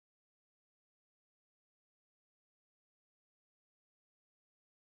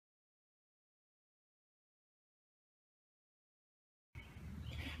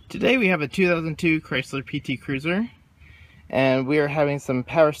Today we have a 2002 Chrysler PT Cruiser, and we are having some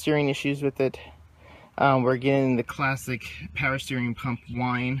power steering issues with it. We're getting the classic power steering pump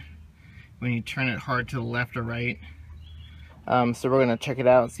whine when you turn it hard to the left or right. So we're going to check it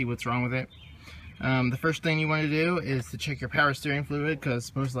out and see what's wrong with it. The first thing you want to do is to check your power steering fluid,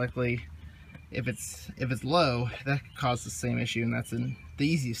 because most likely if it's low, that could cause the same issue, and that's the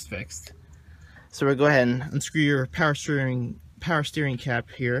easiest fix. So we'll go ahead and unscrew your power steering cap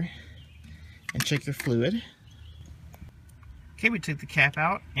here and check your fluid. Okay, we took the cap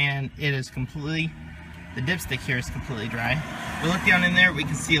out and it is completely, the dipstick here is completely dry. We look down in there, we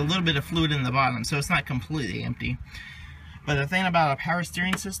can see a little bit of fluid in the bottom, so it's not completely empty. But the thing about a power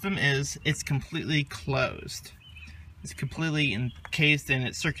steering system is it's completely closed. It's completely encased and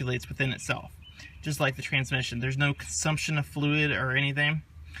it circulates within itself. Just like the transmission, there's no consumption of fluid or anything.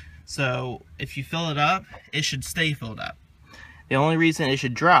 So if you fill it up, it should stay filled up. The only reason it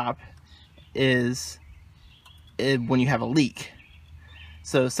should drop is when you have a leak.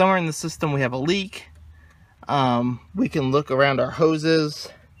 So somewhere in the system we have a leak. We can look around our hoses,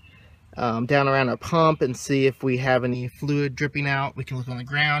 down around our pump, and see if we have any fluid dripping out. We can look on the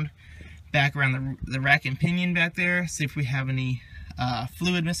ground, back around the rack and pinion back there, see if we have any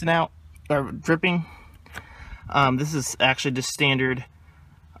fluid missing out or dripping. This is actually just standard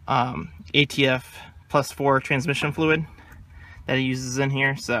ATF +4 transmission fluid that it uses in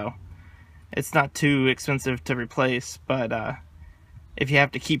here, so it's not too expensive to replace, but if you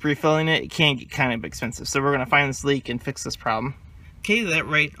have to keep refilling it, it can get kind of expensive. So we're going to find this leak and fix this problem. Okay, that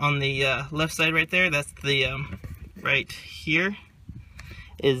right on the left side right there, that's the right here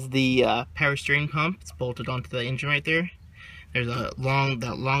is the power steering pump. It's bolted onto the engine right there. There's that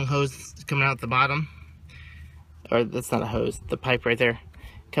long hose coming out the bottom, or that's not a hose, the pipe right there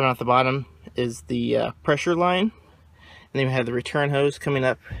coming out the bottom is the pressure line. And then we have the return hose coming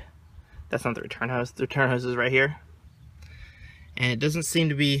up. That's not the return hose. The return hose is right here. And it doesn't seem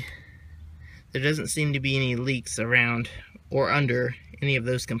to be, there doesn't seem to be any leaks around or under any of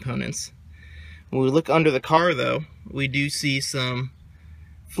those components. When we look under the car though, we do see some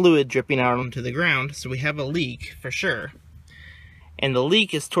fluid dripping out onto the ground, so we have a leak for sure. And the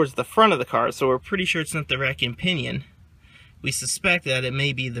leak is towards the front of the car, so we're pretty sure it's not the rack and pinion. We suspect that it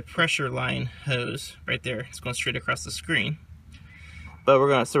may be the pressure line hose right there. It's going straight across the screen. But we're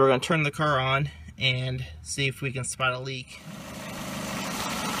gonna turn the car on and see if we can spot a leak.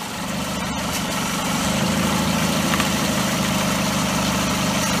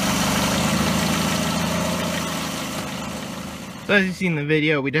 So as you see in the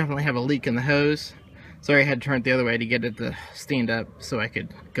video, we definitely have a leak in the hose. Sorry, I had to turn it the other way to get it to stand up so I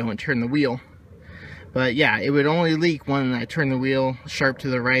could go and turn the wheel. But yeah, it would only leak when I turn the wheel sharp to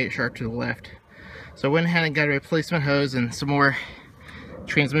the right, sharp to the left. So I went ahead and got a replacement hose and some more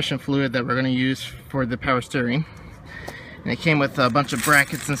transmission fluid that we're going to use for the power steering. And it came with a bunch of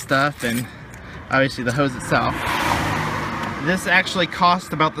brackets and stuff, and obviously the hose itself. This actually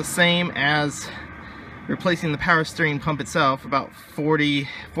cost about the same as replacing the power steering pump itself, about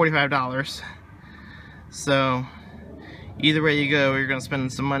 $45. So either way you go, you're going to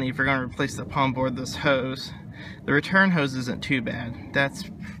spend some money if you're going to replace the pump or this hose. The return hose isn't too bad. That's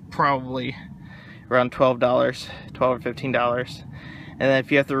probably around $12 or $15. And then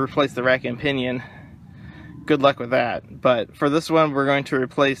if you have to replace the rack and pinion, good luck with that. But for this one, we're going to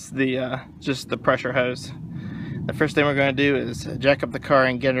replace the just the pressure hose. The first thing we're going to do is jack up the car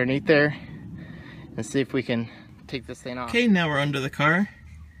and get underneath there and see if we can take this thing off. Okay, now we're under the car.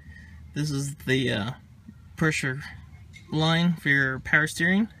 This is the pressure line for your power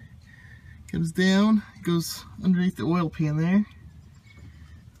steering. Comes down, goes underneath the oil pan there,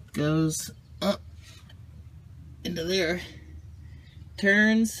 goes up into there,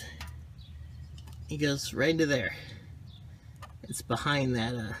 turns, it goes right into there. It's behind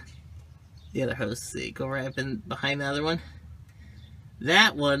that the other hose. See, go right up in behind the other one.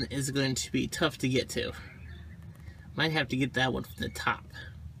 That one is going to be tough to get to. Might have to get that one from the top,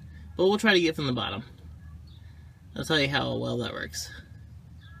 but we'll try to get from the bottom. I'll tell you how well that works.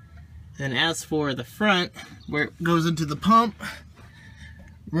 And as for the front, where it goes into the pump,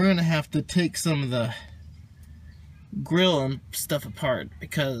 we're going to have to take some of the grill and stuff apart,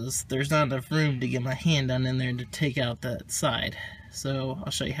 because there's not enough room to get my hand down in there to take out that side. So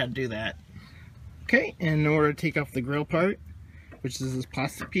I'll show you how to do that. Okay, and in order to take off the grill part, which is this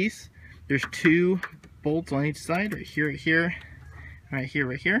plastic piece, there's two bolts on each side, right here, right here, right here,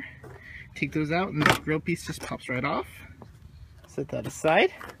 right here. Take those out and the grill piece just pops right off. Set that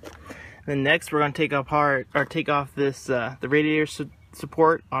aside. Then next we're going to take apart, or take off this the radiator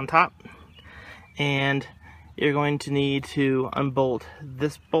support on top, and you're going to need to unbolt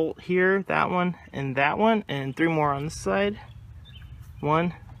this bolt here, that one, and 3 more on this side.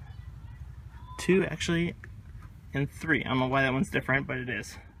 1, 2, actually, and 3. I don't know why that one's different, but it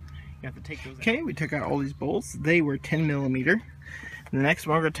is. You have to take those out. Okay, we took out all these bolts. They were 10mm. The next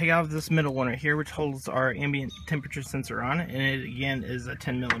one, we're going to take out this middle one right here, which holds our ambient temperature sensor on it, and it again is a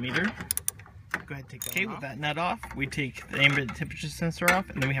 10mm. Go ahead and take that off. With that nut off, we take the ambient temperature sensor off,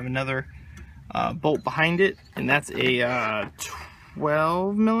 and then we have another bolt behind it, and that's a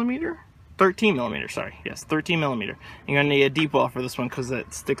 12mm? 13mm, sorry. Yes, 13mm. You're going to need a deep well for this one because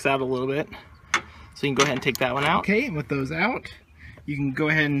it sticks out a little bit. So you can go ahead and take that one out. Okay, with those out, you can go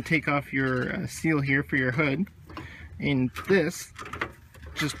ahead and take off your seal here for your hood. And this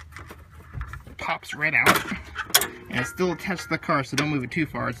just pops right out. And it's still attached to the car, so don't move it too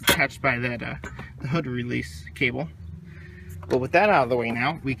far. It's attached by that the hood release cable. But with that out of the way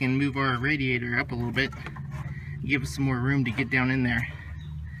now, we can move our radiator up a little bit. Give us some more room to get down in there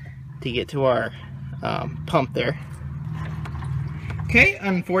to get to our pump there. Okay,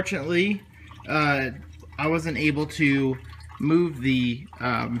 unfortunately, I wasn't able to move the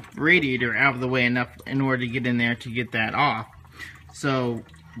radiator out of the way enough in order to get in there to get that off. So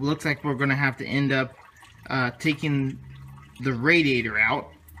looks like we're going to have to end up taking the radiator out.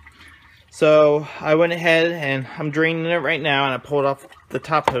 So I went ahead and I'm draining it right now, and I pulled off the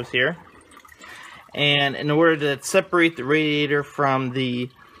top hose here. And in order to separate the radiator from the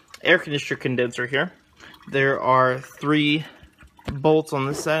air conditioner condenser here, there are 3 bolts on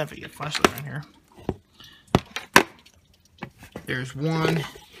this side. If I get a flashlight on here. There's one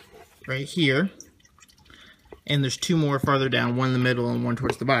right here, and there's 2 more farther down, one in the middle and one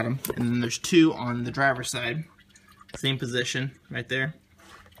towards the bottom, and then there's 2 on the driver's side, same position right there,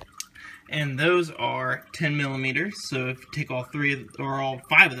 and those are 10mm. So if you take all 3 or all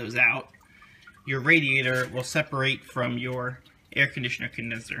 5 of those out, your radiator will separate from your air conditioner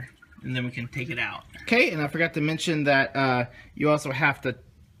condenser, and then we can take it out. Okay, and I forgot to mention that you also have to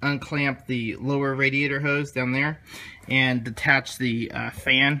unclamp the lower radiator hose down there and detach the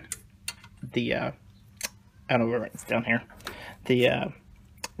fan, I don't know where it's down here, the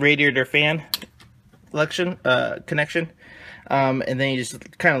radiator fan connection, and then you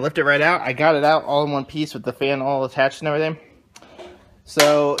just kind of lift it right out. I got it out all in one piece with the fan all attached and everything.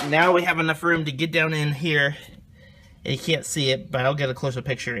 So now we have enough room to get down in here. You can't see it, but I'll get a closer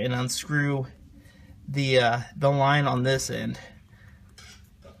picture and unscrew the line on this end.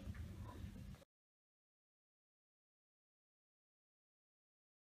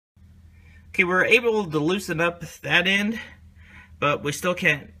 Okay, we're able to loosen up that end, but we still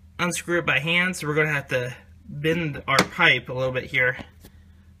can't unscrew it by hand, so we're going to have to bend our pipe a little bit here,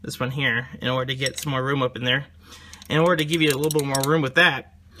 this one here, in order to get some more room up in there. In order to give you a little bit more room with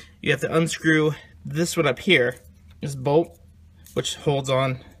that, you have to unscrew this one up here, this bolt, which holds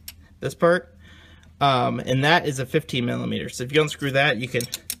on this part, and that is a 15mm. So if you unscrew that, you can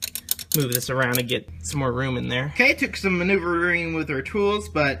move this around and get some more room in there. Okay, took some maneuvering with our tools,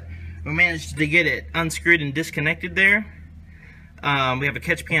 but we managed to get it unscrewed and disconnected there. We have a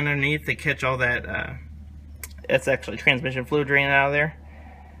catch pan underneath to catch all that, that's actually transmission fluid draining out of there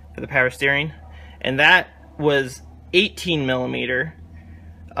for the power steering. And that was 18mm.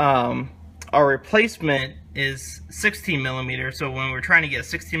 Our replacement is 16mm, so when we're trying to get a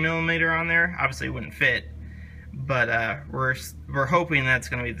 16mm on there, obviously it wouldn't fit. But we're hoping that's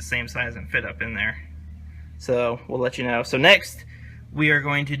going to be the same size and fit up in there. So we'll let you know. So next, we are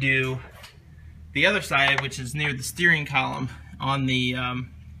going to do the other side, which is near the steering column on the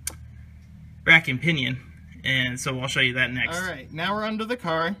rack and pinion, and so I'll show you that next. Alright, now we're under the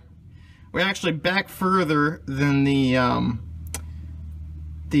car. We're actually back further than the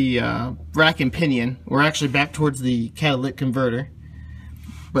rack and pinion. We're actually back towards the catalytic converter,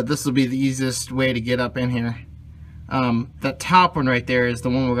 but this will be the easiest way to get up in here. That top one right there is the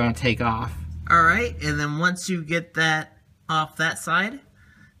one we're going to take off. Alright, and then once you get that off that side,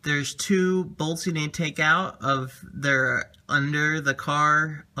 there's 2 bolts you need to take out. They're under the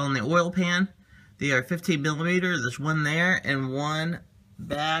car on the oil pan. They are 15mm. There's one there and one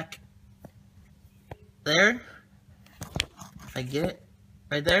back there. If I get it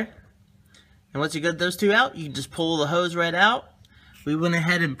right there. And once you get those 2 out, you can just pull the hose right out. We went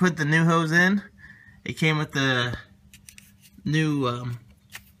ahead and put the new hose in. It came with the new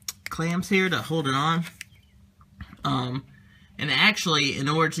clamps here to hold it on. And actually, in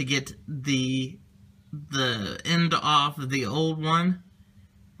order to get the end off of the old one,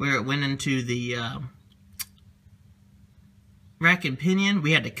 where it went into the rack and pinion,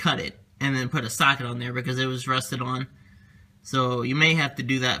 we had to cut it and then put a socket on there because it was rusted on. So you may have to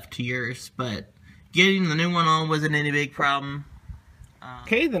do that to yours, but Getting the new one on wasn't any big problem.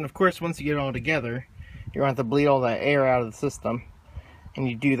 Okay, then of course once you get it all together, you're going to have to bleed all that air out of the system. And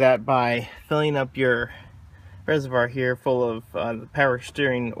you do that by filling up your reservoir here full of the power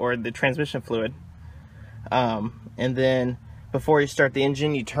steering or the transmission fluid. And then before you start the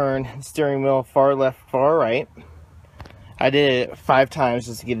engine, you turn the steering wheel far left, far right. I did it 5 times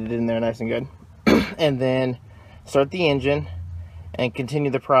just to get it in there nice and good. And then start the engine and continue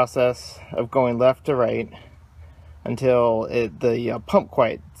the process of going left to right until the pump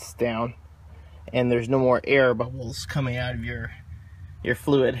quiets down and there's no more air bubbles coming out of your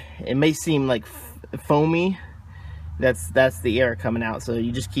fluid. It may seem like foamy. That's the air coming out. So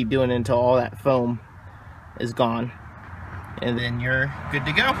you just keep doing it until all that foam is gone, and then you're good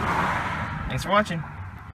to go. Thanks for watching.